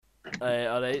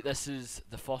Alright, this is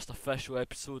the first official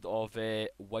episode of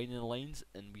Wine and Lines,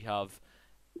 and we have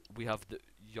the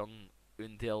young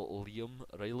Undale Liam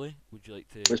Riley. Would you like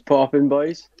to? What's poppin',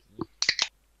 boys?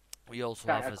 We also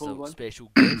Kinda have as cool a one.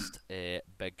 special guest,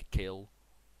 Big Kale.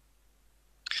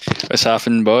 What's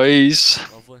happening, boys?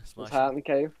 Lovely, What's smash. happening,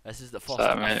 Kyle? This is the What's first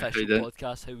that, mate? How you official doing?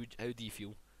 podcast. How do you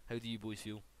feel? How do you boys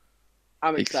feel?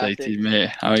 I'm Excited,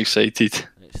 mate. I'm excited.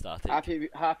 Right, static.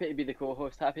 Happy to be the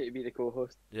co-host.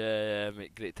 Yeah,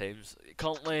 mate, great times.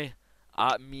 Currently,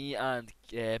 me and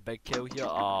Big Kale here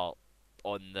are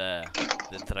on the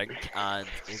drink, and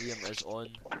Liam is on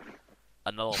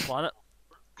another planet.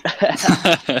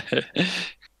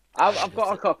 I've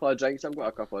got a couple of drinks. Yeah,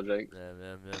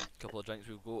 couple of drinks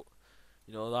we've got.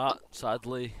 You know that.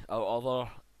 Sadly, our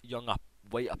other young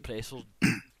white oppressor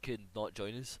could not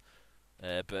join us.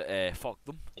 But fuck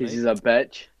them. Because Right? he's a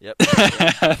bitch. Yep.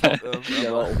 Fuck them.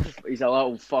 He's a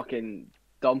little fucking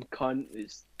dumb cunt.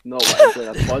 He's not wanting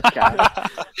to do a podcast.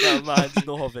 No, man's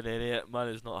not having any. Man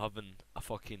is not having a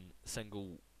fucking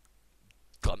single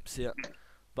glimpse of it.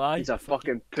 Bye. He's a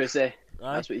fucking pussy.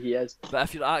 Aye. That's what he is. But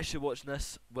if you're actually watching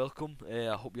this, welcome.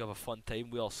 I hope you have a fun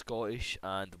time. We are Scottish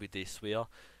and we do swear.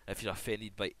 If you're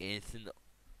offended by anything,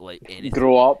 like anything,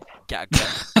 Grow up. get a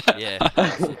grip. Yeah,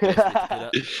 that's the best way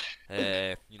to put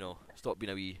it. You know, stop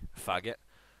being a wee faggot.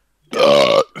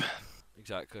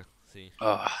 Exactly. See,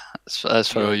 that's be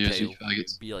for all like you Kyle.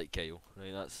 faggots. Be like Kyle.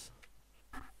 Right, that's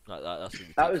what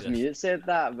we That take was for me this. that said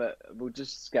that, but we'll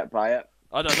just skip by it.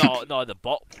 Oh no, the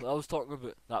bop. I was talking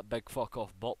about that big fuck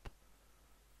off bop.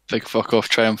 Big fuck off,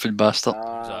 triumphant bastard.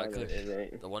 Exactly.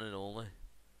 Right. The one and only.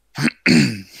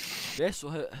 Yeah, so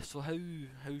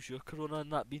how's your corona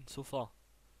and that been so far?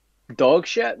 Dog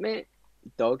shit, mate.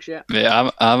 Dog shit. Mate,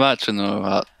 I'm actually not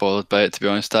that bothered by it, to be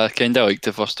honest. I kind of liked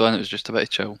the first one. It was just a bit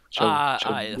chill.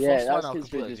 Aye, the Yeah, first one that's I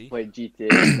because we completely just agree. played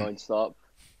GTA non-stop.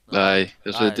 Aye,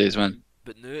 those were the days, man.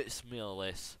 But now it's more or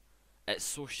less. It's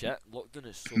so shit. Lockdown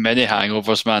is so. Many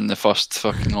hangovers, man. The first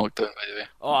fucking lockdown, by the way.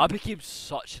 Oh, I became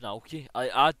such an alky. I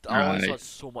always Right. had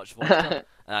so much vodka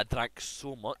and I drank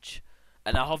so much,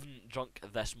 and I haven't drunk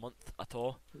this month at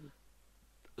all.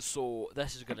 So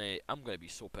I'm gonna be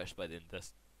so pissed by the end of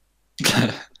this.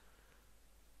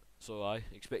 So I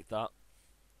expect that.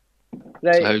 So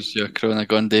Right. how's your corona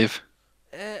gone, Dave?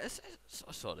 It's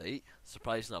alright.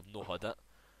 Surprising I've not had it.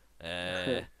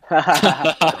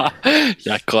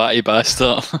 You clatty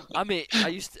bastard. I mean, I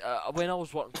used to, when I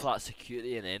was working for that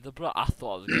security in Edinburgh, I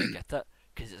thought I was gonna get it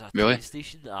because it's a Really? train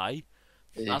station. Aye,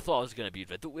 I thought I was gonna be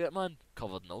riddled with it, man,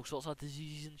 covered in all sorts of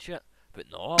diseases and shit. But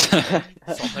no, I was fine,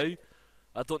 somehow.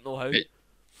 I don't know how. Wait,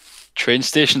 Train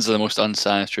stations are the most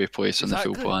unsanitary place on the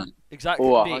Exactly. full planet. Exactly.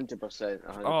 Oh, mate. 100%.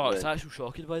 Oh, it's actually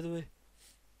shocking, by the way.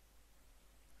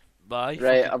 Bye.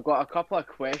 Right, fucking- I've got a couple of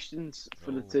questions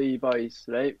for the Oh. two of you boys,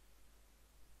 right?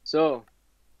 So,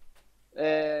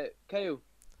 Kyle.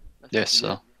 Yes,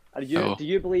 sir. Oh. Do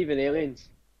you believe in aliens?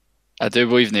 I do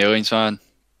believe in the aliens, man.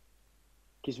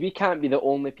 Because we can't be the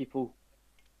only people.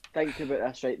 Think about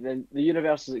this, right? The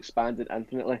universe has expanded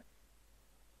infinitely.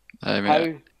 I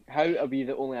mean, How are we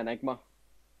the only enigma?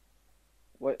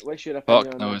 What's your Fuck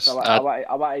opinion on this? knows. I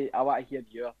want to hear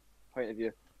your point of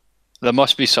view. there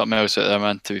must be something else out there,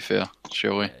 man, to be fair.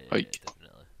 Surely. Yeah, Like,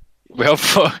 definitely. we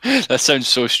have, that sounds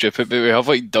so stupid, but we have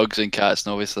like dogs and cats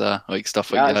and obviously like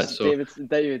stuff like that. That's So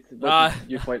David, what Ah.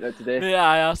 did you point out today?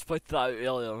 Yeah, I pointed that out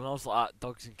earlier, and I was like,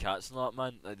 dogs and cats and that,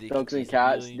 man. Like, they Dogs could and be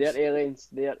cats, aliens. they're aliens.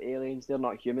 They're aliens. They're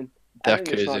not human. They're Anything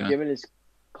that's crazy, not man. human is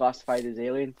classified as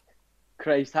alien.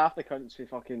 Christ, half the cunts from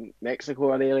fucking Mexico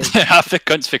are aliens. half the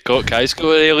cunts for Cock High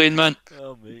School are alien, man.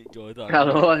 Oh mate, God, I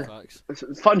know. facts.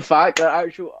 Fun fact: the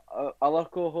actual other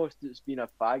co-host that's been a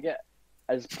faggot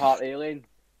is part alien.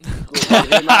 It's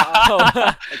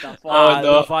a Oh fuck-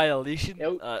 no. violation.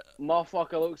 Ew.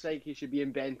 Motherfucker looks like he should be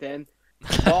in Ben 10.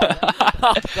 But Nah,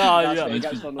 that's yeah. what he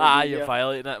gets for no Ah, good you're here.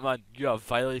 violating it, man. You have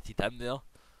violated him there.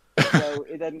 Well,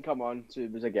 he didn't come on, so he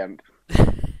was a gimp.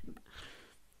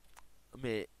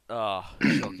 Mate,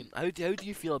 shocking. How do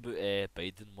you feel about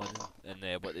Biden winning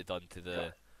and what they done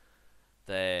to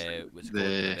what's it called in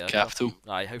The America? capital.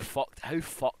 Aye, how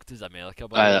fucked is America?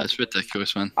 By Aye, the way? that's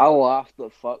ridiculous, man. I laughed the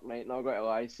fuck, mate. Not gonna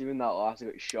lie. See when that last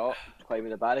got shot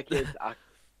climbing the barricade, I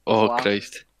Oh Wow.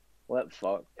 Christ. what the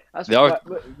fuck? That's They are-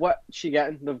 what she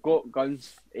getting? They've got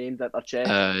guns aimed at their chest.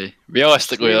 Aye.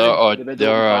 Realistically, Steven, they the they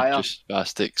middle are fire. just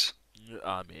spastics.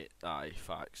 Ah, mate. Aye,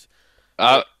 facts.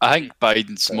 I think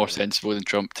Biden's more sensible than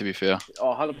Trump, to be fair.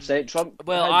 Oh, 100%. Trump.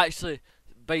 Well, had- actually,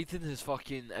 Biden has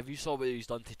fucking. Have you saw what he's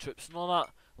done to troops and all that?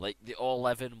 Like they all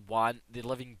live in one. They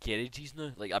live in garages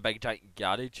now, like a big giant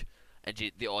garage, and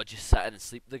they all just sit in and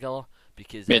sleep together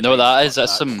because Mate, it no, might that is- start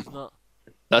that's cracks some- and that.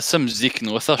 That's some Zeke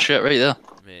and Luther shit right there.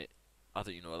 Mate, I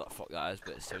don't even know what the fuck that is,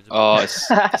 but it sounds. Oh, it's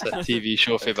a TV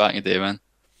show for back in the day, man.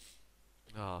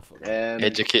 Oh, fuck.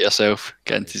 Educate yourself.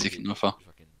 Get into Zeke and Luther.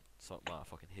 Fucking suck my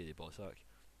fucking hairy ball sack.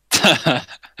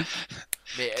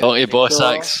 Mate, Talking to mate, boss so-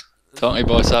 sacks. Talking to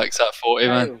boss sacks at 40,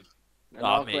 man. Kyle,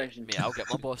 Ah, another mate, question. mate, I'll get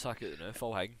my ball sack out now,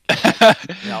 full hang.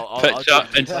 I'll Picture,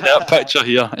 do- insert picture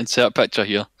here. Insert picture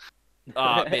here. Mate,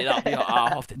 that'll be.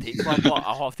 I'll have to take one.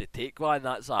 I'll have to take one.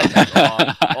 That's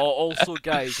also,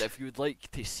 guys, if you would like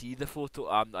to see the photo,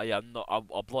 I am not.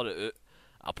 I'll blur it out.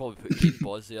 I'll probably put Kate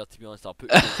Buzz there. To be honest, I'll put.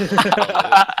 Kate Buzz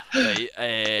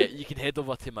right. You can head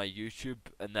over to my YouTube,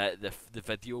 and the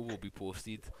video will be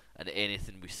posted, and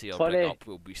anything we say or bring Funny. up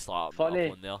will be slapped Funny.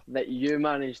 up on there. That you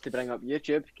managed to bring up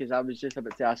YouTube, because I was just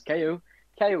about to ask Kyle.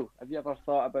 Kyle, have you ever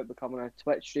thought about becoming a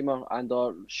Twitch streamer and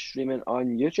or streaming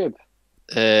on YouTube?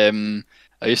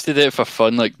 I used to do it for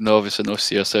fun, like no, obviously no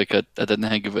serious. Like I didn't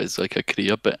think of it as like a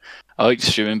career, but I liked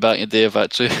streaming back in the day. I've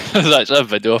actually there's actually a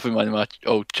video of one of my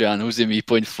old channels of me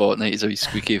playing Fortnite as a wee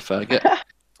squeaky faggot.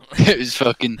 It was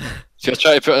fucking. So I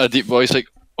tried to put on a deep voice like,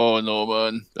 "Oh no,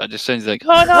 man!" That just sounds like,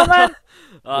 "Oh no, man!"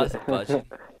 That's a budget.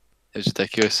 It was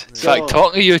ridiculous. In So- fact,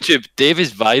 talking to YouTube, Dave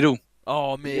is viral.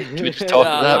 Oh, mate. Can we just talk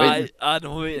about that? I, Mate? I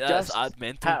know, mate. That's Just ad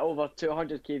mental. Hit over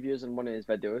 200k views on one of his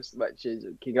videos, which is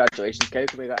congratulations, Kyle.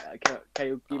 Kyle,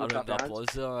 give A me round a of clap of applause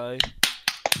there, aye.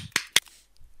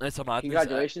 It's a madness.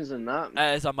 Congratulations on that.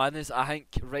 It is a madness. I think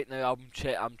right now I'm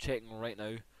checking right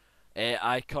now.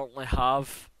 I currently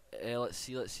have. Let's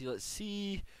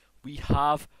see. We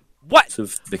have what? So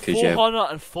because you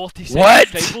 446 What?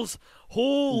 subscribers.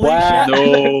 Holy Wow. shit!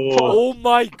 No, Oh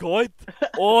my god!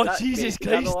 Oh That's Jesus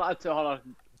crazy. Never Christ! wanted to holler.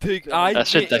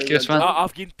 that's mate, ridiculous, man.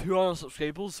 I've gained 200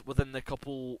 subscribers within a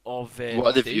couple of. What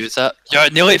are the days. views at? You're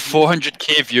at nearly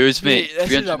 400k views, mate.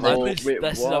 This is a 300 madness. Wait,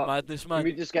 this is a what? madness, Can man.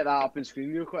 we just get that up and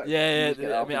screen real quick? Yeah, Can we just get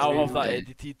that I up mean, and I'll screen? have that Yeah.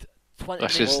 edited. 20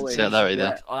 Let's minutes. just Holy set that right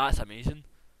there. shit. Oh, that's amazing.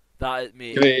 That is,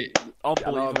 mate. Wait, Another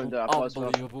round Unbelievable. of applause for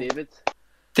Unbelievable. David.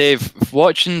 Dave,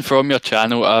 watching from your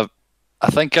channel, I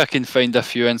think I can find a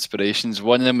few inspirations.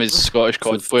 One of them is Scottish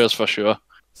COD players for sure.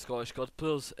 Scottish God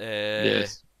players.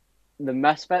 Yes. The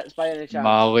Misfits by any chance?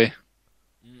 Marley.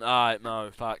 Aye, no,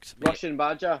 facts. Mate, Russian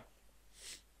Badger.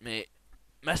 mate,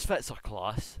 Misfits are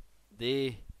class.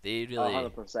 They really.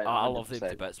 100%. I love them to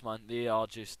 100%. bits, man. They are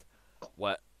just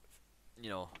what,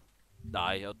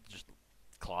 are just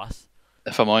class.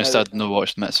 If I'm honest, I'd not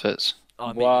watched Misfits.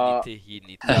 Oh, What? mate, you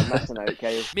need You're to. missing out,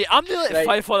 Kyle. Mate, I'm nearly at Right.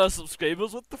 500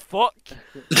 subscribers. What the fuck?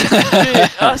 Mate,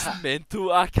 that's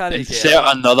mental. I can't get Insert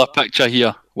another picture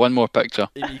here. One more picture.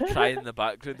 me crying in the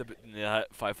background about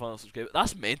 500 subscribers.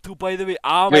 That's mental, by the way.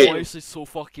 I'm Wait. honestly so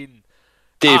fucking.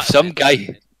 Dave,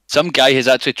 Ah, some guy has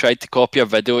actually tried to copy a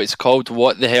video. It's called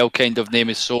 "What the Hell Kind of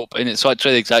Name is Soap," and it's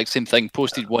actually the exact same thing.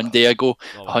 Posted one day ago,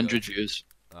 Oh my 100 God. views.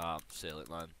 Sell it,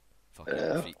 man.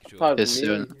 Fucking freak show. Pardon Yes,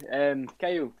 me.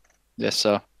 Kyle, Yes,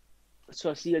 sir. so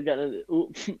I see you're getting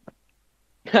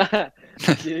I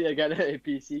see you're getting a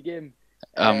PC game.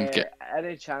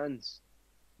 Any chance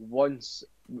once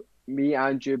me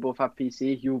and you both have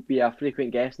PC, you'll be a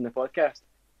frequent guest in the podcast?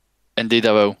 Indeed,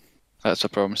 I will. That's a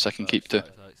promise I can keep to.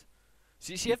 Facts.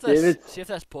 See if David?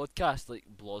 this podcast like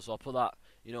blows up with that,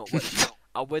 which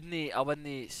I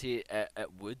wouldn't say it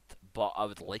would, but I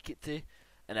would like it to.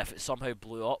 And if it somehow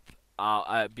blew up,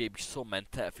 I'd be so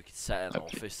into it if we could sit in an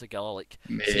Okay. office together, like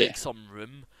Mate. take some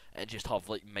room and just have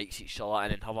like mics each other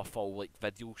and then have a full like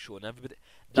video showing everybody.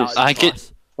 Just- That'd I be think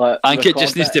class. Like, I think it record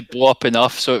just needs to blow up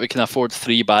enough so that we can afford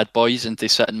 3 bad boys and to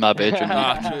sit in my bedroom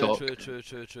and talk.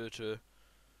 True.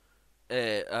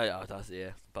 That's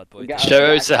bad boy. Get Shout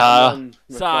a- out Sahara.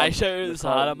 Sorry, shout out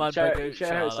Sahara, man. Shout Big out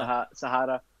shout out Sahara.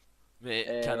 Sahara.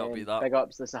 Mate, cannot beat that. Big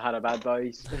ups to Sahara Bad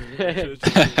Boys. True.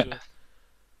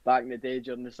 Back in the day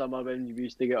during the summer when you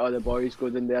used to get all the boys go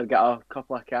down there, get a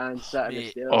couple of cans, sit in the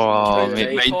Mate. stairs. Oh, and mate,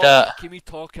 drink. mind that. Can we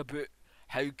talk about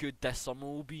how good this summer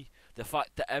will be? The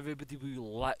fact that everybody will be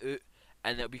let out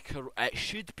and it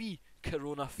should be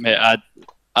corona free. Mate,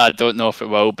 I don't know if it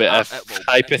will, but It if will be.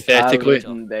 hypothetically, I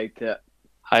wouldn't doubt it.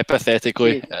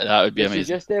 hypothetically, See, that would be They should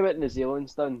amazing. just do what New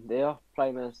Zealand's done. Their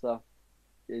Prime Minister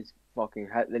is fucking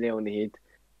hit the nail on the head.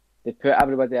 They put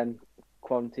everybody in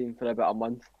quarantine for about a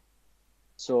month.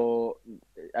 So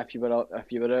if you were out,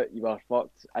 you were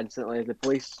fucked instantly. The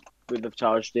police would have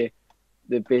charged you.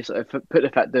 They basically put the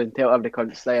foot down, tell every cunt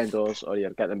to stay indoors or you're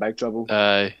getting in big trouble.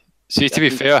 See, to be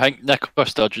fair, I think Nicola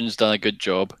Sturgeon's done a good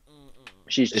job.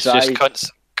 She's It's tried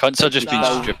just cunts are just being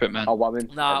Nah. stupid, man. a woman.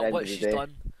 at Nah, the end what of the she's day.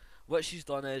 done. What she's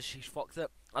done is she's fucked it.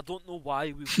 I don't know why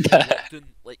we've been locked down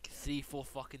like 3-4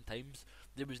 fucking times.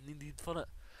 There was no need for it.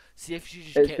 See if you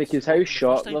just It's kept because long how the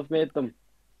short first time. they've made them.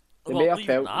 They Well, may not have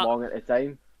even felt that. long at the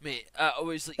time. Mate, it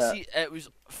was like, Yeah. see, it was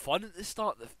fun at the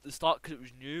start. The start because it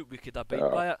was new, we could abide Yeah.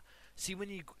 by it. See when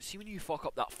you fuck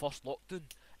up that first lockdown,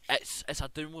 it's a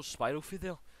downward spiral for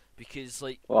there because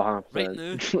like Oh, right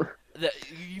 100%. now,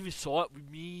 that you even saw it.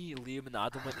 Me, Liam, and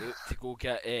Adam went out to go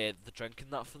get the drink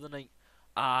and that for the night,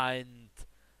 and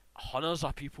hundreds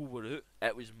of people were out.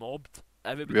 It was mobbed.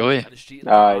 Everybody Really? was in the street. And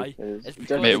Aye, It's it's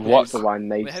because Mate, just what- next to one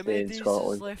Wait, nice how day many in days is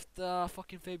Scotland. left?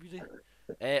 Fucking February.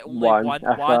 Only One, one,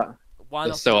 if one, that. one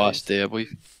It's or the two last days. day, I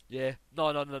believe. Yeah,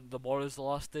 no, tomorrow's the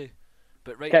last day.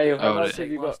 But right Kyle, now, how Oh, much right.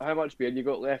 have you got? How much beer you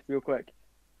got left, real quick?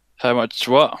 How much?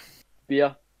 What?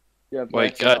 Beer. Yeah,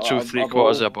 Like actual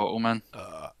 3/4 of a bottle, man.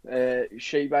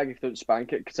 Shite bag if you don't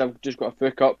spank it, because I've just got a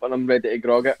full cup and I'm ready to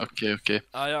grog it. Okay, okay.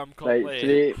 I am Right,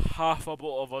 currently 3, half a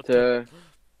bottle of vodka. 2,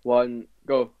 1,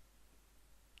 go.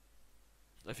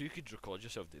 If you could record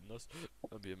yourself doing this,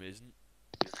 that'd be amazing.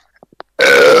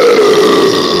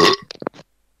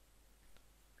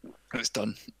 It's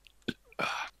done.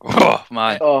 Oh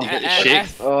man, Oh. you get the Eh, shake.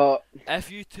 If, Oh,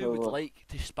 if you two would Oh. like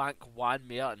to spank one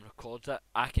mare and record it,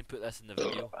 I can put this in the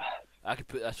video. I can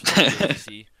put this for the video to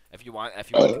see if you want. If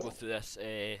you want to go through this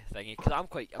thingy, because I'm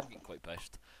getting quite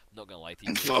pissed. I'm not gonna lie to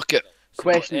you. Fuck it. So,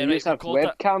 question, you right, just have record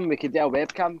it. webcam? We could do a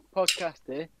webcam podcast,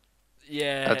 eh?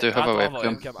 Yeah, I do have a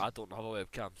don't webcam. I don't have a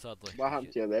webcam, sadly. What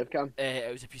happened to your webcam?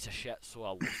 It was a piece of shit, so I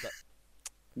lost it.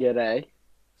 Yeah, right.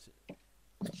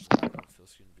 Full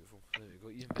screen, beautiful. There we go.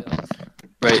 Even better.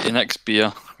 Right, the next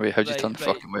beer. Wait, how'd you Right, turn the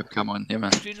right. fucking webcam on? Yeah,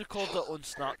 man. Screen record it on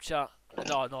Snapchat.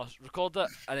 No, record it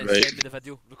and then Right. send me the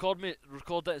video. Record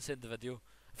it and send the video. In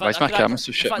Why is fact, my I can camera act- so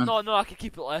in shit, fact, man? no, I can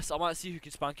keep it less. I want to see who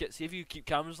can spank it. See if you keep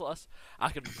cameras like this. I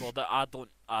can record it. I don't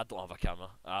have a camera.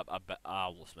 I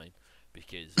lost mine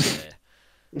because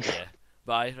yeah.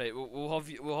 But aye, right,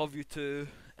 we'll have you two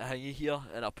hanging here,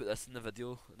 and I'll put this in the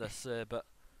video. This bit.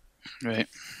 Right.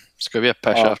 It's gonna be a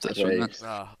piss Oh, after this one, then. Christ.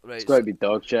 Right. It's got to be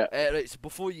dog shit. Right, so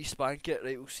before you spank it,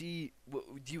 right, we'll see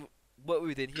what are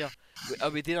we doing here? Are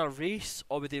we doing a race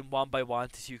or are we doing one by one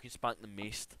to see who can spank the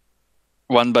most?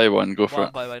 One by one, go for One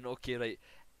it. by one, okay, right.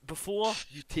 Before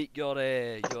you take your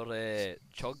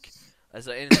chug, is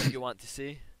there anything you want to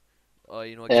say? Or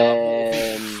give a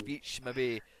motivational speech,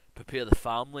 maybe prepare the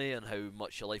family and how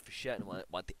much your life is shit and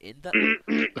want to end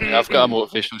it? I've got a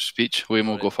motivational speech. Liam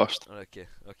will go first. Okay,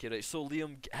 right. So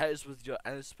Liam, hit us with your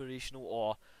inspirational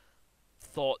or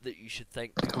thought that you should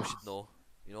think people should know.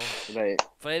 You know, Right.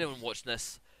 for anyone watching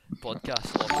this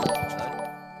podcast,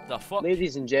 the fuck.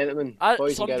 Ladies and gentlemen,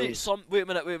 boys and girls. Wait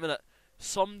a minute.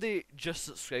 Somebody just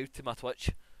subscribed to my Twitch,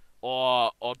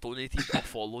 or donated or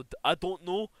followed. I don't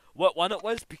know what one it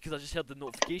was because I just heard the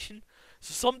notification.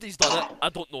 So somebody's done it. I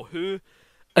don't know who.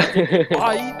 I don't know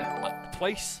why.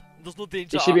 Twice. There's no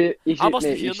danger. I must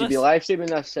be You hearing should be this. live streaming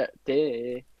this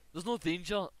day. There's no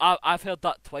danger. I've heard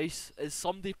that twice. Is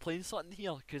somebody playing something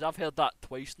here? Because I've heard that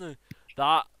twice now.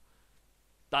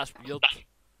 That's weird.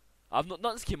 I've not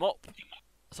nothing's came up,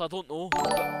 so I don't know.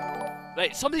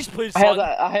 Right, somebody's playing I heard something.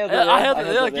 it. I heard it. I there. heard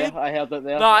it there again. I heard it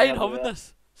there. Nah, I I ain't heard it having there.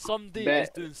 this. Somebody Bet. is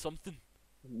doing something.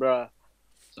 Bruh,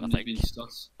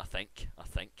 I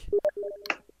think.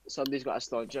 somebody's got a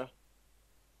stauncher.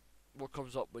 What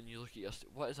comes up when you look at your?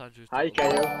 What is Andrew's? Hi,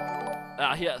 title? Kyle.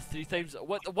 I hear it 3 times.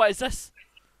 What is this?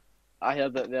 I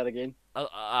heard it there again.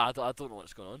 I don't know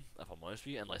what's going on. If I'm honest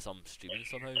with you, unless I'm streaming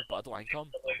somehow, but I don't think I'm.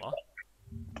 Am I?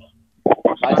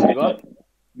 Hi, what?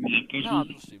 Nah, I'm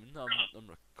not streaming. I'm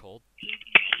recording.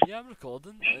 Yeah, I'm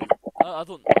recording. I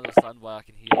don't understand why I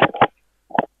can hear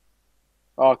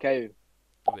Oh, Kyle.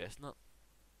 the rest of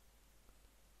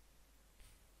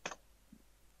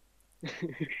I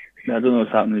don't know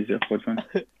what's happening with your AirPods, man.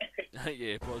 it.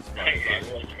 Yeah, pause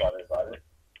bad.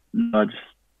 No, I just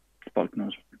sparked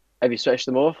nose. Have you switched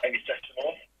them off?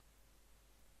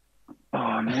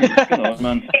 Oh, man. Come on,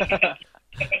 man.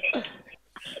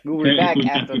 We'll be back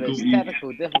after this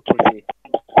technical difficulty.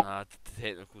 Nah, the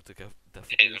technical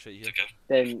difficulties right here.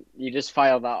 Then you just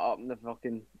fire that up on the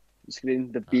fucking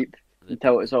screen, the beep,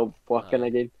 until it's all working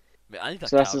again. Mate, I need a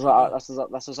So this is camera.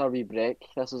 this is our wee break.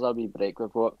 This is our wee break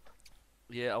report.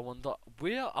 Yeah, I wonder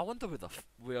where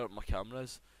where my camera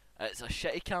is. It's a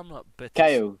shitty camera, but it's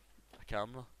Kyle, a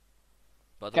camera.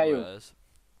 But I don't know Kyle. where it is.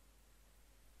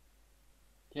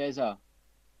 Keza,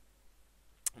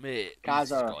 Mate,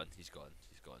 Kazar. he's gone.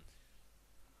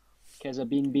 Keza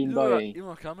Bean Bean You know Boy. You know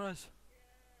where my camera is?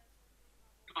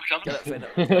 Get it, find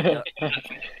it. Get it.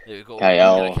 There we go.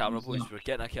 Kyle. We're getting a camera, boys. We're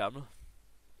getting a camera.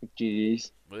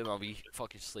 GG's. Look at my wee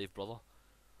fucking slave brother.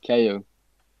 Kyle.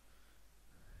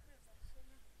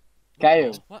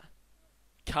 Kyle. What?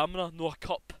 Camera, no a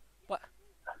cup. What?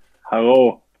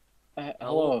 Hello. Hello,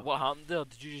 Hello. what happened there?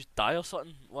 Did you just die or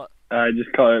something? What? I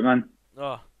just cut out, man.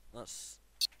 Oh, that's.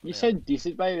 You yeah. sound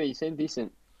decent, by the way. You sound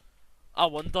decent. I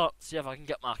wonder. See if I can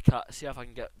get See if I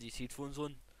can get these headphones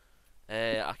on.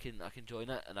 I can join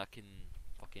it and I can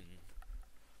fucking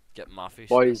get my face.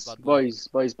 in this Boys, bad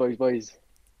boy. boys.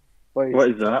 What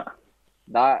is that?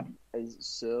 That is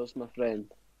Sears, my friend.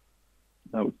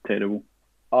 That was terrible.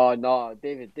 Oh no,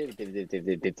 David. Hmm,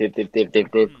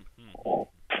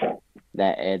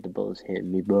 That edible's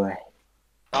hitting me, boy.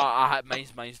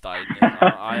 mine's died now.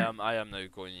 I am now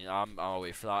going. I'm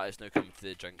away for that. It's now coming to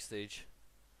the drink stage.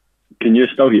 Can you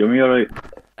still hear me alright?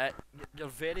 You're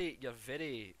very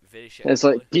shit. It's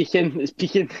like peeking. It's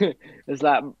peeking. It's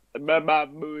like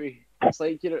movie. It's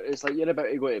like you're about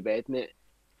to go to bed, mate.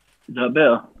 Is that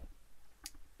better?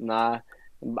 Nah,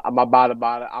 I'm about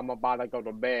to go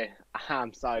to bed.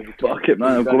 I'm sorry. We can't- Fuck it,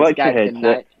 man. I'll we're go gonna back to Skype headset.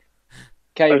 tonight.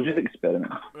 I was Kyle, just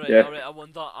experimenting. Right, Yeah. alright. I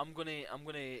wonder. I'm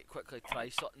gonna quickly try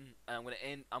something, and I'm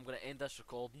gonna end this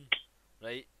recording,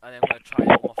 right? And then I'm gonna try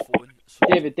it on my phone. So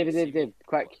David,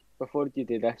 quick before you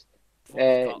do this.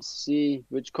 before we start. See,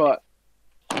 which cut.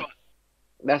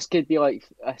 This could be like,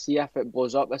 see if it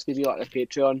blows up. This could be like a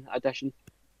Patreon edition.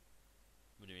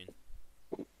 What do you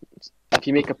mean? If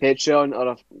you make a Patreon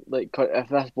or if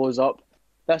this blows up,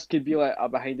 this could be like a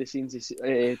behind the scenes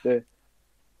the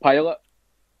pilot.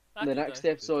 The next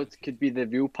episode could be the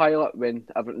real pilot when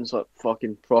everything's like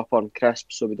fucking proper and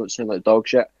crisp, so we don't sound like dog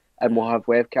shit, and we'll have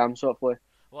webcams hopefully.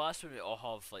 Well, that's when we all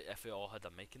have, like, if we all had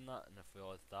a mic in that, and if we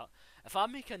all had that. If I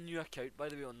make a new account, by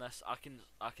the way, on this, I can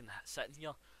sit in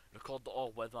here, record it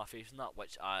all with my face in that,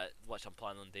 which I'm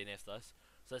planning on doing after this.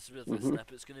 So this is where the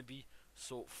snippet's gonna be.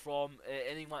 So from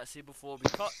anything you want to say before we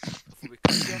cut here?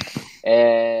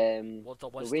 Word of The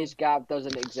wisdom. wage gap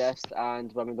doesn't exist,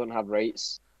 and women don't have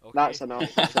rights. Okay. That's enough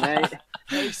for tonight.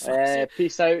 Nice.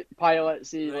 Peace out, pilot.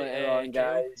 See you Right, later on,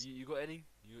 Kyle, guys. You got any?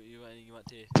 You got anything you want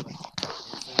to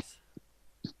emphasise?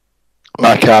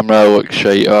 My camera looks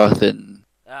shiter than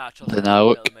Trust Then me, I better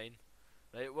look- than mine.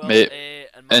 Right, well, Mate,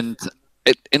 and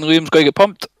Liam's going to get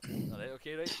pumped. Alright,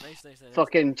 okay, right, nice.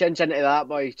 Fucking chin into that,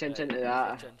 boy. Chin into Right,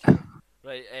 that. chin.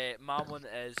 Right, my one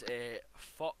is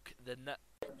fuck the nit.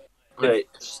 Right,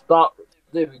 start.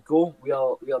 There we go. We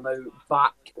are now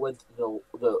back with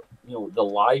the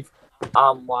live.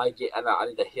 I'm Waggy and I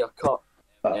need a haircut.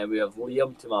 And we have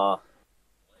Liam to my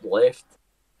left.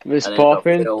 Miss And then we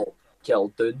Poppin. have Kel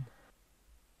Doon.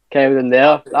 Kyle in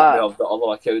there. We That. have the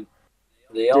other account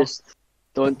there. Just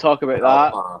don't talk about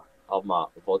I that. have my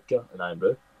vodka and Iron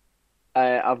Brew.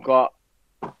 I've got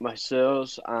my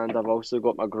Sears and I've also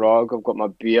got my grog. I've got my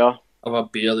beer. Of a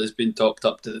beer that's been topped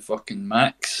up to the fucking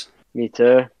max. Me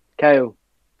too. Kyle.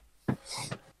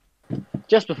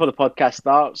 Just before the podcast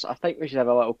starts, I think we should have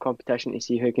a little competition to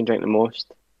see who can drink the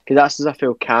most. Because that's a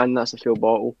full can, that's a full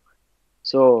bottle.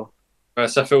 So,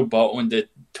 It's a full bottle and the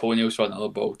toenails for another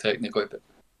bottle, technically. But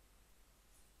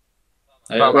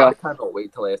Well, well- I cannot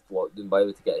wait till after lockdown by the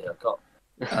way to get a haircut.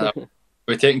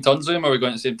 we're taking turns with him, or are we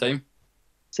going at the same time?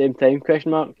 same time,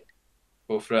 question mark.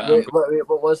 Go for it. Wait,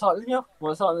 what's happening here?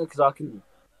 What's happening? Because I can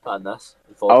plan this.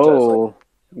 Vodka, it's like, Oh,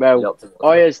 well, up to-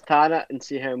 oh yes, tan it and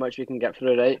see how much we can get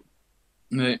through, right?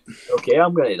 Right. Okay,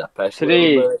 I'm going to need a piss.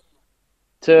 3,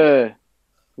 2,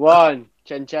 1,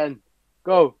 chin chin,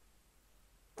 go.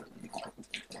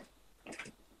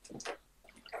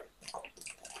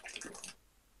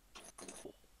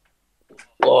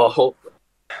 Oh,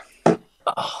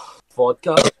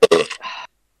 vodka.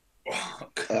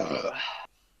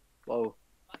 Whoa.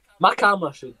 My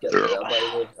camera should get better by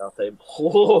the way. That time.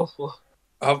 Oh,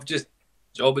 I've just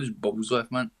bubbles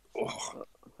left, man. Oh.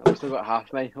 I've still got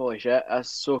half mine. Holy shit, that's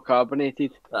so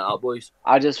carbonated. that boys.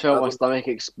 I just felt my stomach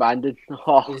expanded.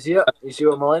 Oh, You see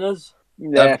what mine is?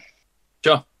 yeah.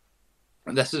 Sure.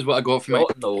 This is what I got for my.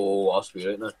 No, I'll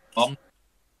swear it now. Mum.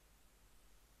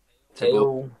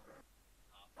 Tail.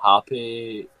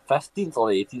 Happy 15th or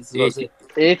 18th, was it?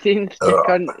 18th, you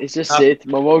cunt. It's just said,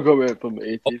 my mum got me up on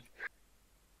 18th.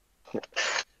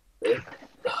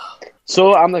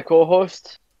 So, I'm the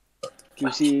co-host.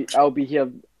 You see, I'll be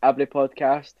here every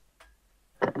podcast.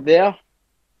 There,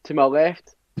 to my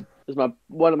left, is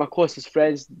one of my closest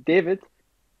friends, David.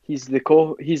 He's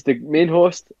the main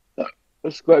host.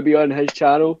 It's got to be on his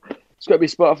channel. It's got to be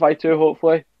Spotify too,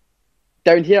 hopefully.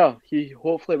 Down here, he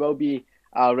hopefully will be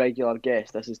our regular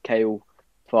guest. This is Kyle,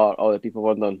 for all the people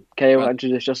wondering. Kyle,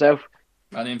 introduce yourself.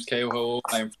 My name's Kyle Hill.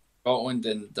 I'm from Scotland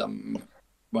and I'm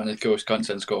one of the coolest cunts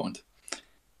in Scotland.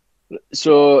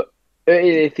 So, out of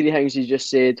the three things you just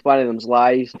said, one of them's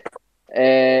lies. He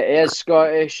is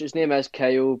Scottish, his name is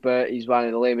Kyle, but he's one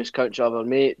of the lamest cunts I've ever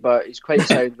met, but he's quite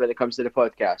sound when it comes to the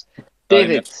podcast.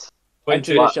 David,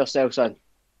 Introduce yourself, son.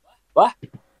 What?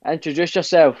 Introduce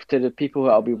yourself to the people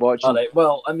that'll be watching. Alright,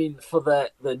 well, I mean, for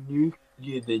the new.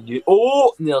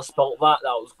 Oh, near spelt that. That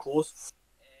was close.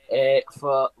 I'm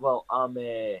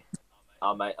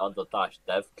under dash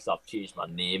dev because I've changed my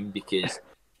name because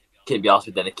can't be asked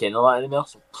with any kind of that anymore.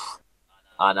 So,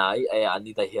 and I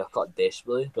need a haircut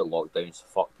desperately, but lockdown's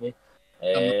fucked me.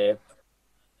 And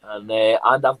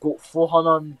I've got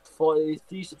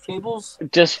 443 subscribers.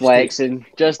 Just flexing.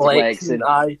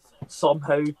 I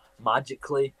somehow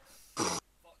magically,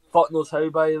 fuck knows how,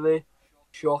 by the way.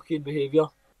 Shocking behaviour.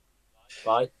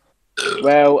 Bye.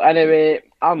 Well, anyway,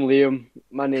 I'm Liam.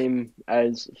 My name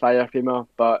is Fire Female,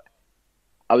 but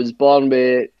I was born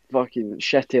with fucking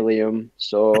shitty Liam,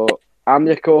 so I'm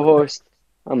your co-host.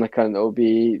 I'm the cunt that will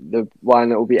be the one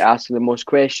that will be asking the most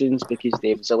questions because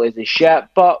David's a lazy shit,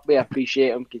 but we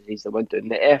appreciate him because he's the one doing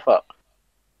the effort.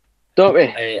 Don't we,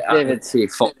 I David? would say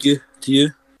fuck you to you.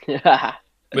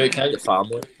 Wait, can I The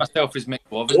family. myself as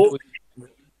McLovin? Oh.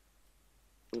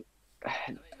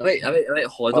 I might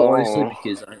hold it honestly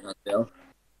because I think that's better.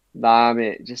 Nah,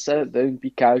 mate, just sit down,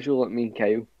 be casual like me and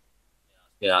Kyle.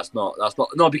 Yeah, that's not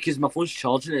no because my phone's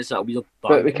charging. It's that weird.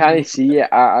 But we can't see it.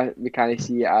 We can't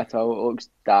see it at all. It looks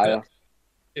dire.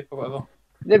 Or whatever.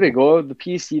 There we go. The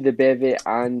PC, the bevy,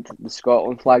 and the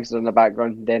Scotland flags are in the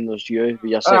background. Then there's you with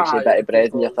your sexy bit of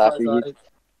bread and your taffy head.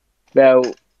 Well,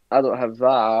 I don't have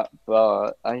that,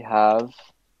 but I have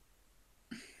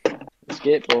a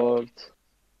skateboard.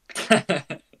 I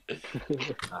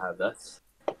have this.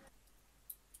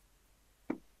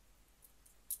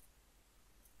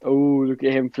 Oh, look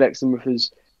at him flexing with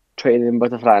his training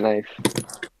butterfly knife.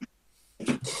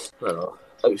 I don't know.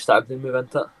 Outstanding move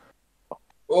into it.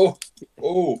 Oh.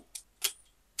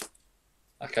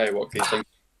 Okay, what can you think?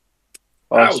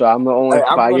 Oh, Ow. so I'm the only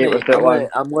faggot with that one.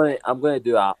 I'm gonna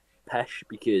do a pish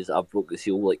because I broke the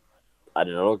seal like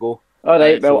an hour ago.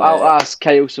 Alright, well, so, I'll ask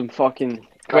Kyle some fucking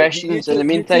questions in the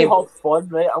meantime. You have fun,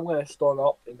 right? I'm gonna stand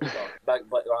up and do that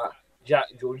big like that Jack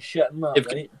Jones shit and that, You've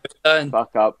right? Done.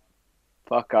 Fuck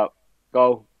up.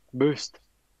 Go. Boost.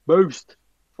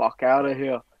 Fuck out of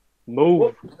here.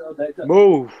 Move.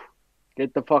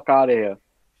 Get the fuck out of here.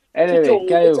 Anyway,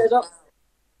 Kyle.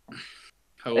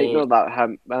 Hello.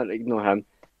 Ignore him.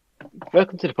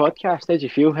 Welcome to the podcast. How'd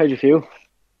you feel?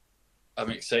 I'm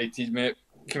excited, mate.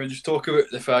 Can we just talk about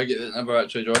the faggot that never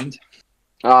actually joined?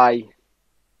 Aye.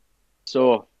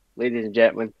 So, ladies and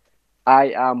gentlemen,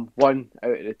 I am one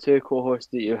out of the two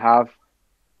co-hosts that you have.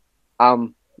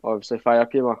 I'm obviously Fire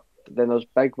Puma. Then there's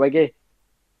Big Wiggy,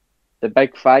 the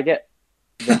big faggot,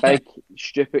 the big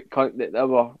stupid cunt that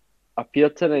never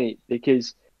appeared tonight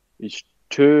because he's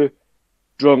too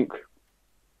drunk.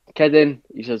 Kidding,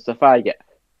 he's just a faggot.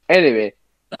 Anyway,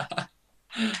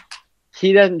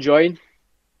 he didn't join,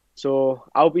 so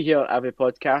I'll be here every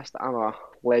podcast. I'm a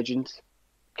legend.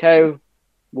 Kyle,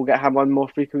 we'll get him on more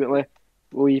frequently.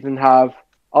 We'll even have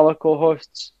other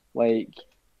co-hosts like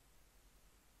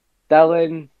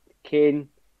Dylan, Kane.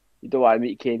 You don't want to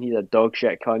meet Kane, he's a dog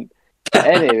shit cunt.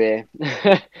 Anyway,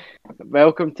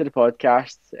 welcome to the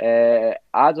podcast.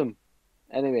 Adam,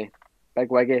 anyway,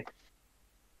 Big Wiggy.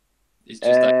 He's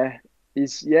just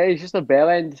He's just a bell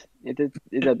end. He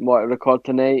didn't want to record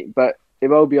tonight, but he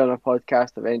will be on a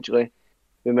podcast eventually.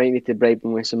 We might need to bribe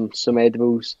him with some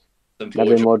edibles,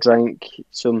 maybe more drink,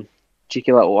 some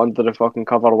cheeky little under the fucking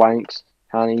cover wanks,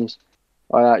 hannies,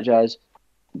 all that jazz.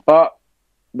 But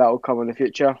that'll come in the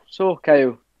future. So,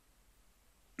 Kyle,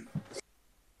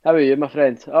 how are you, my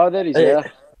friend? Oh, there he's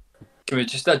there. Can we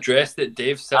just address that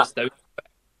Dave sits down?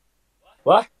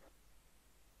 What?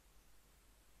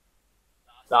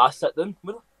 Nah, I sit down.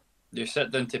 You sit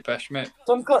down to pish, mate.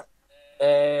 Some cut.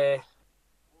 Only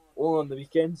on the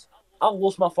weekends. I've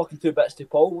lost my fucking 2 bits to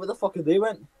Paul. Where the fuck have they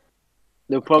went?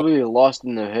 They'll probably be lost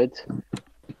in the hood.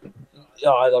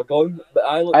 Yeah, they're gone. But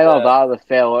I looked Either that or they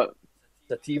fell out.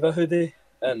 Sativa hoodie,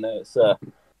 and it's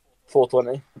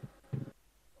 420.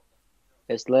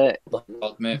 It's lit.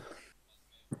 God, mate.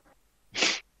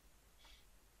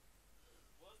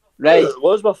 Right.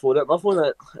 What's my phone at? My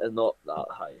phone is not that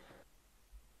high.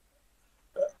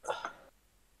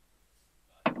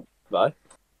 Bye.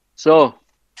 So,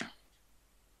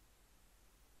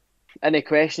 any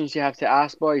questions you have to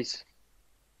ask, boys?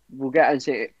 We'll get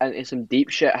into some deep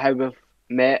shit how we've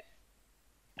met.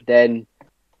 Then,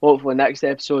 hopefully, next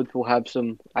episode we'll have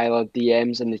some either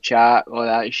DMs in the chat or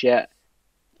that shit,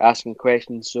 asking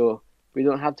questions. So we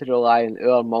don't have to rely on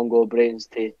our Mongo brains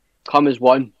to come as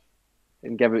one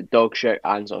and give out dog shit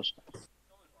answers.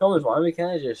 Come as one. We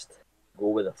can't just go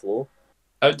with the flow.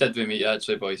 How did we meet,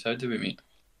 actually, boys? How did we meet?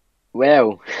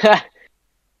 Well,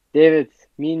 David,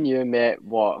 me and you met,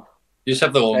 what, You just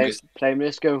have the longest.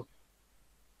 Primary school.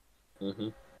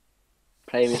 Mhm.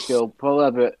 Primary school, probably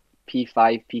about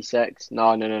P5, P6. No.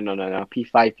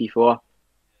 P5, P4.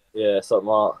 Yeah, something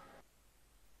like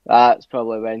That's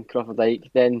probably when Crawford Dyke.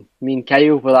 Then me and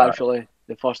Kyle were Right. actually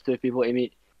the first two people to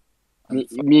meet.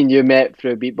 Me and you met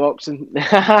through beatboxing.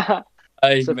 Aye,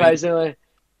 mate. Surprisingly.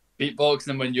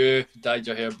 Beatboxing when you dyed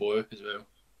your hair blue as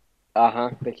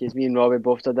well. Because me and Robbie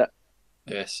both did it.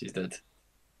 Yes, you did.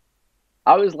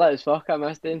 I was lit as fuck. I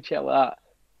missed doing shit like that.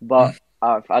 But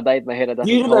I dyed my hair a that.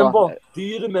 different colour. Do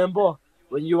you remember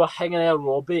when you were hanging out with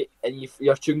Robbie and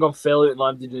your chewing gum fell out and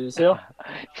landed in his hair?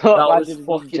 No, That it was landed in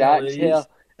fucking Jack's hilarious.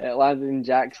 hair. It landed in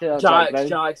Jack's hair. Jack Brown.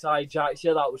 Jack's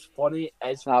hair. That was funny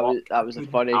as That fuck. was the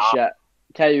funniest shit.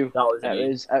 Kyle, That was it me.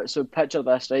 was so picture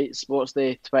this, right? Sports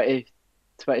Day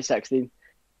 2016.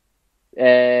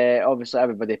 Obviously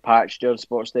everybody patched during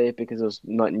Sports Day because there's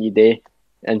not a new day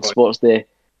in Right. Sports Day.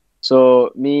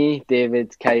 So me,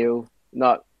 David, Kyle,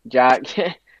 not Jack,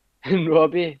 and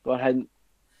Robbie were in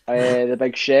the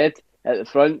big shed at the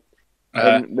front,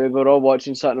 and we were all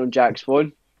watching something on Jack's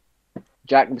phone.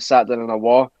 Jack was sat down on a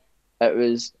wall. It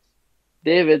was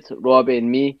David, Robbie, and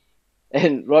me.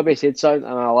 And Robbie said something,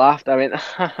 and I laughed. I went,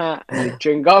 haha, and the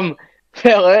chewing gum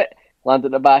fell out, landed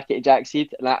in the back of Jack's head,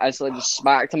 and I instantly just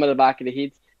smacked him in the back of the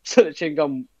head. So the chewing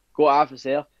gum got off his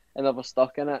hair, and I was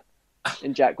stuck in it.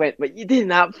 And Jack went, "What you doing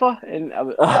that for?" And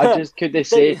I just couldn't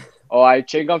say, "Oh, I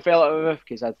chewing gum fell out of my mouth,"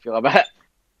 because I'd feel a bit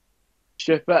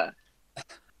stupid.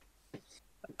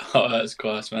 Oh, that's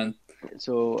class, man.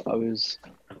 So I was,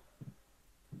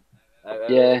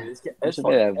 It's it's a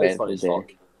funny. bit It was eventful funny as day.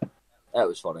 fuck. That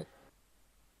was funny.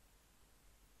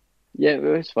 yeah, it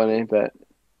was funny, but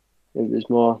it was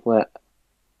more like,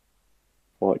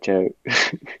 watch out.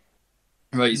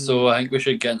 Right, so I think we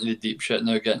should get into the deep shit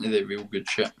now, get into the real good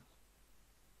shit.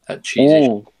 That cheesy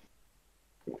shit.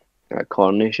 That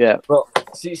corny shit. Well,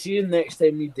 see next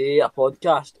time we do a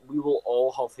podcast, we will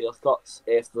all have haircuts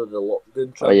after the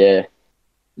lockdown trip. Oh yeah,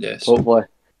 Yes. hopefully.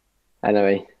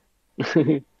 Anyway,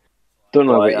 don't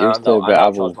know Right, about yours too, but I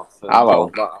will. I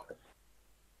will.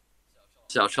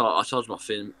 So I'll charge my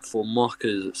phone more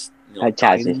because it's I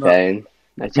charge the phone.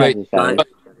 I charge the phone.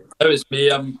 That was me.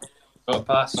 Got a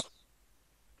pass.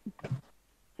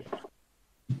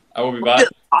 I will be back.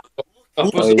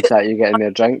 Oh, you thought you getting me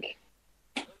a drink?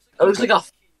 It looks like a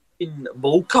fucking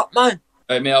bowl cut, man.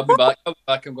 Right, mate, I'll be back.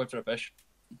 I'm going for a fish.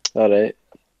 Alright.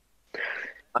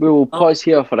 We will pause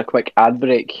here for a quick ad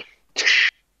break.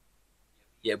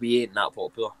 Yeah, we ain't that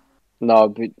popular. No,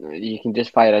 but you can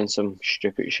just fire in some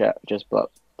stupid shit. Just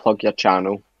plug your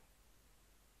channel.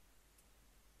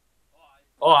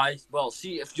 Alright, well,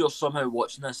 see if you're somehow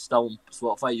watching this still on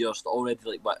Spotify, you're already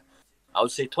like, what? I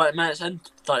would say 20 minutes in,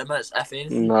 30 minutes if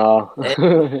anything. No.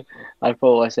 I'd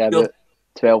probably say about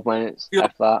 12 minutes, Yeah.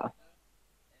 if that.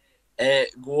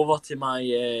 Go over to my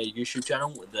YouTube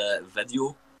channel. The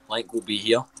video link will be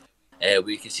here. Where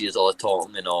you can see us all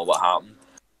talking and all what happened.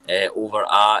 Over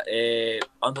at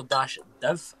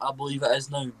 _div, I believe it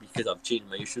is now, because I've changed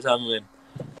my YouTube channel name.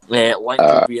 Link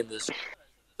will be in the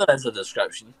there is a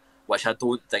description, which I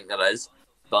don't think there is,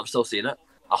 but I'm still saying it.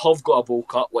 I have got a bowl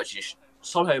cut, which is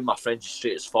somehow my friend's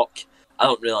straight as fuck. I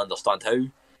don't really understand how.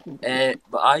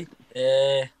 But I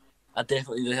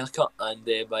definitely need a haircut, and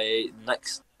by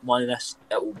next one of this,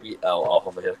 it will be I'll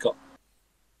have a haircut.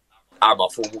 And my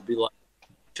phone will be like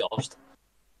charged.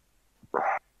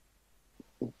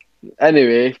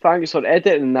 Anyway, thanks for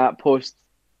editing that post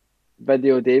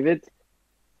video, David.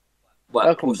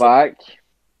 Welcome back.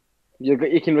 You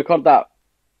can record that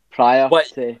prior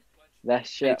to this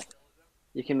shit.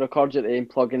 You can record it and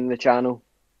plug in the channel.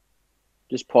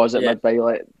 Just pause it mid-by,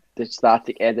 like the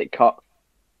static edit cut.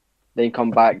 Then come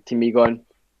back to me going,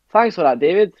 thanks for that,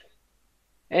 David.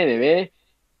 Anyway.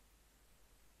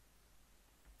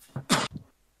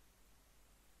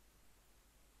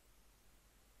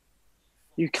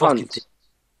 You can't.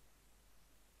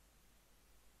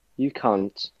 You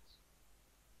can't.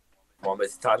 Want me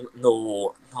to turn?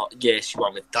 No. Yes, you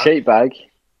want me to turn? Shake bag.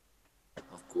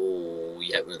 Oh,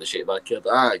 yeah, we're the shake bag kid.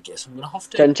 I guess I'm going to have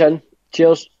to. Chin chin.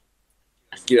 Cheers.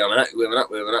 Give me a minute.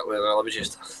 Let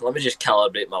me just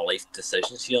calibrate my life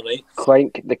decisions here, right?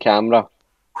 Clink the camera.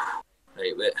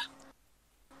 Right, wait.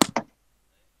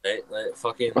 Right,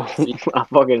 fucking. I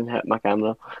fucking hit my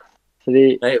camera.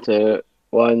 3, 2,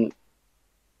 1.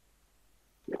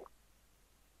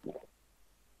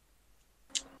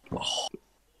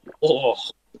 Oh.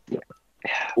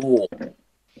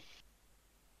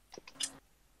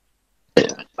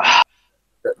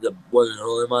 The one and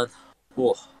only, man.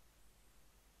 Oh.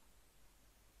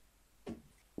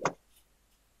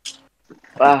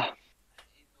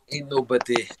 Ain't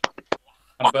nobody.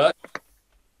 I'm back.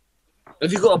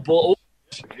 Have you got a bottle?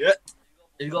 Yeah. Have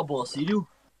you got a bottle of cereal?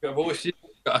 Got a bowl of cereal,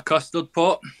 got a custard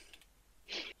pot.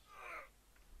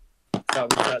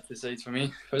 That was that to decide for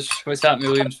me. What's that,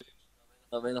 Williams?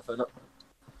 I mean, I found it.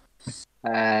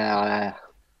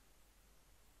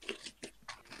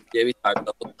 Yeah, we tagged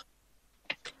up.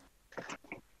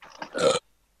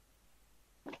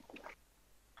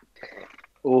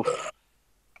 Oof.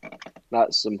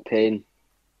 That's some pain.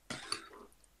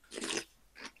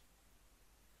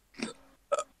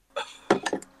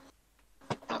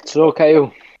 So,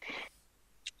 Kyle,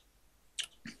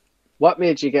 what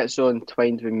made you get so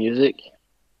entwined with music?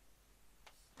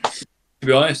 To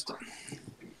be honest,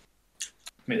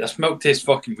 mate, this milk tastes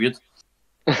fucking weird.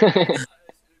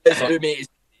 It's who, mate?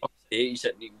 You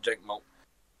sit and you can drink milk.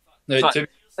 No, Fuck. to,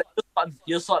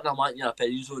 Here's something I want your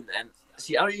opinions on, and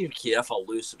see, I don't even care if I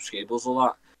lose subscribers or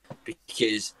that,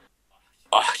 because,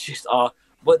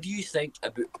 what do you think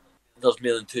about there's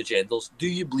more than two genders? Do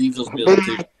you believe there's more than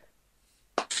two?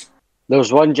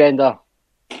 There's one gender,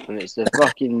 and it's the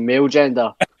fucking male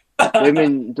gender.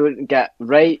 Women don't get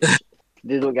rights,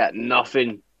 they don't get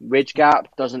nothing. Wage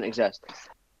gap doesn't exist.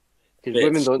 Because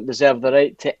women don't deserve the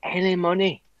right to any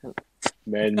money.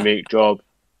 Men make job.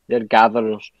 They're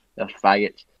gatherers. They're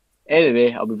faggots.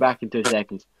 Anyway, I'll be back in 2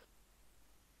 seconds.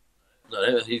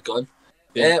 No, he's gone.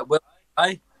 Yeah, well,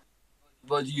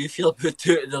 what do you feel about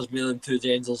two? There's more than two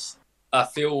genders. I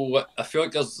feel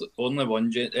like there's only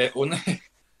one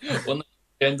only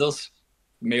genders,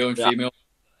 male and Yeah. female.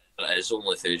 It's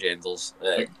only two genders.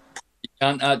 You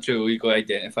can't actually legally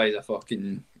identify as a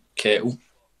fucking kettle.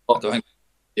 I don't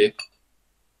think.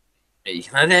 You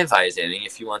can identify as anything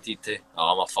if you wanted to.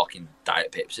 Oh, I'm a fucking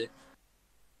Diet Pepsi.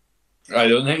 I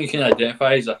don't think you can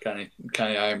identify as a kind of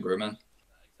Iron Brew, man.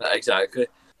 Exactly.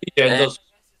 Genders.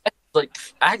 Like,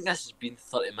 I think this has been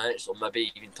 30 minutes or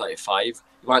maybe even 25. You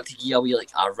want to give away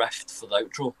like a riff for the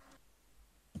outro?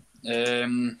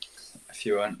 If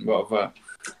you want, whatever.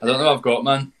 I don't know what I've got,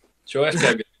 man. Sure, it's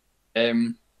gotta be.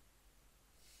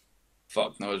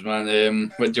 Fuck knows,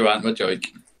 man. What do you want? What do you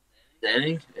like?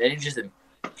 Anything just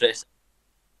impressive.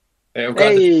 I've got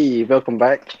the, Hey, welcome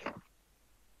back.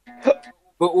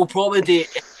 But we'll probably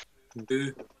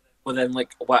do within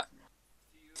like what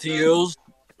 3 years.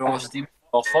 We're Steam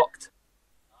or fucked.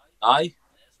 Aye.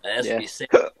 That's Yeah. what you say.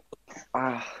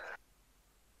 Ah.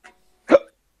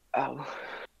 Ow.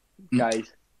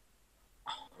 Guys,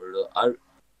 Have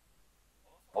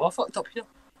I fucked up here?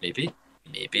 Maybe.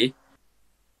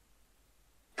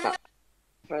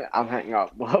 I'm hanging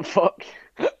up. What the fuck?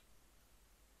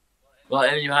 Well,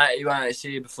 anything you want to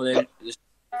say before then?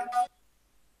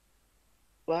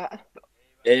 What?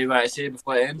 You want to say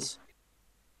before it ends?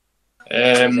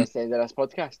 Is this the end of this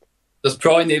podcast? there's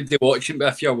probably nobody watching, but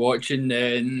if you're watching,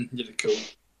 then you're cool.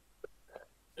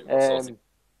 Let's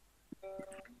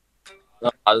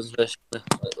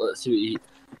see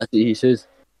what he says.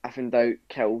 I found out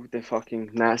kill the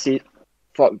fucking Nazi,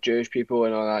 fuck Jewish people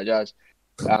and all that jazz.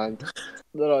 And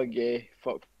they're all gay,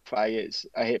 fuck faggots.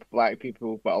 I hate black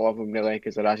people, but I love them really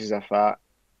because their asses are fat.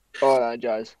 All that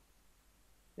jazz.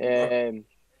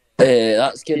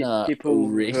 That's kind of People who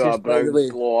are racist, by the brown way.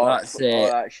 blow up, That's all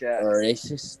that shit.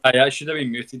 racist. I should have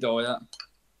been muted all that.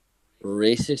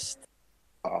 Racist.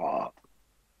 Oh.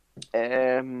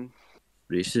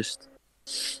 Racist.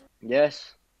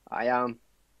 Yes, I am.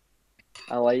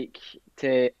 I like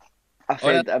to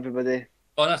offend everybody.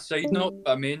 On a side note,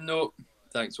 a main note,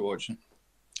 thanks for watching.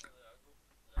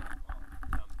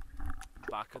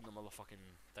 Back on the motherfucking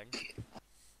thing.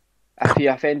 If you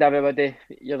offend everybody,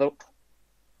 you're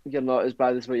not as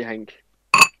bad as what you think.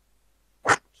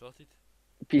 Sorted.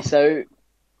 Peace out,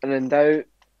 and in doubt,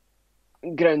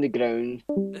 ground to ground.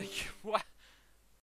 What?